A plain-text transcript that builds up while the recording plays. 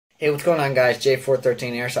Hey, what's going on, guys?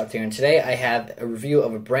 J413 Airsoft here, and today I have a review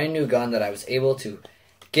of a brand new gun that I was able to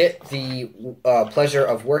get the pleasure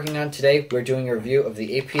of working on today. We're doing a review of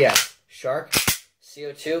the APS Shark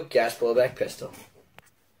CO2 gas blowback pistol.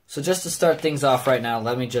 So just to start things off right now,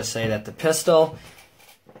 let me just say that the pistol,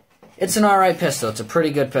 it's an alright pistol. It's a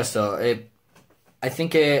pretty good pistol. I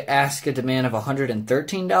think it asked a demand of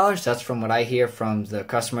 $113. That's from what I hear from the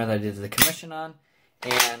customer that I did the commission on.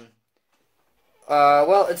 And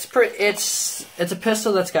well, it's a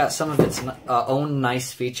pistol that's got some of its own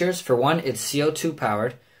nice features. For one, it's CO2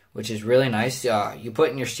 powered, which is really nice. You put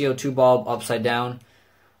in your CO2 bulb upside down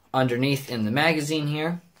underneath in the magazine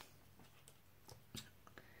here.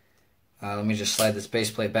 Let me just slide this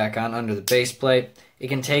base plate back on under the base plate. It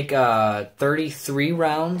can take 33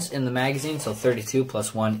 rounds in the magazine, so 32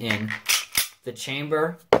 plus 1 in the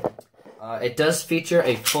chamber. It does feature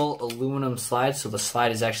a full aluminum slide, so the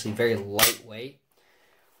slide is actually very lightweight.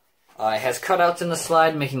 It has cutouts in the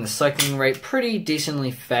slide, making the cycling rate pretty decently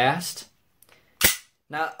fast.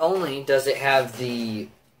 Not only does it have the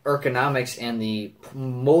ergonomics and the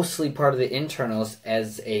mostly part of the internals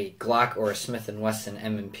as a Glock or a Smith & Wesson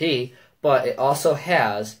M&P, but it also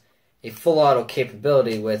has a full auto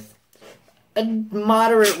capability with a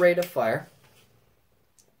moderate rate of fire.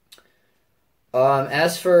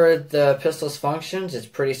 As for the pistol's functions, it's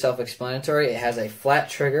pretty self-explanatory. It has a flat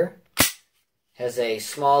trigger, has a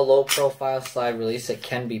small low-profile slide release that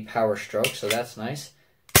can be power stroke, so that's nice.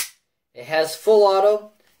 It has full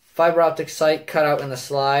auto, fiber optic sight cut out in the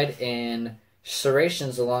slide, and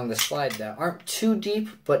serrations along the slide that aren't too deep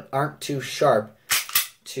but aren't too sharp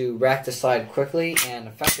to rack the slide quickly and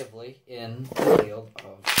effectively in the field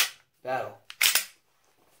of battle,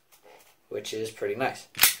 which is pretty nice.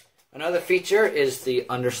 Another feature is the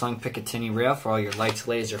underslung Picatinny rail for all your lights,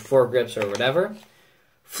 laser, foregrips, or whatever.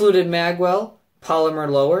 Fluted magwell, polymer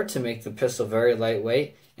lower to make the pistol very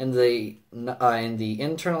lightweight, and the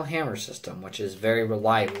internal hammer system, which is very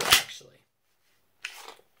reliable, actually.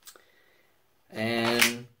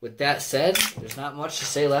 And with that said, there's not much to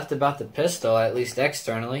say left about the pistol, at least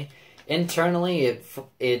externally. Internally,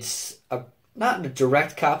 it's not a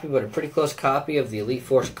direct copy, but a pretty close copy of the Elite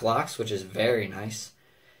Force Glocks, which is very nice.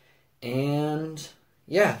 And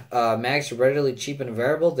yeah, mags are readily cheap and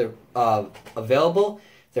available.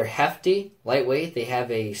 They're hefty, lightweight. They have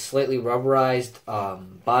a slightly rubberized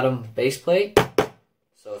bottom base plate.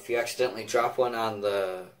 So if you accidentally drop one on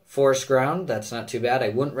the forest ground, that's not too bad. I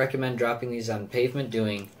wouldn't recommend dropping these on pavement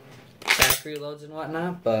doing factory loads and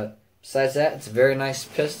whatnot. But besides that, it's a very nice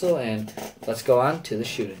pistol, and let's go on to the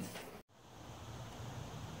shooting.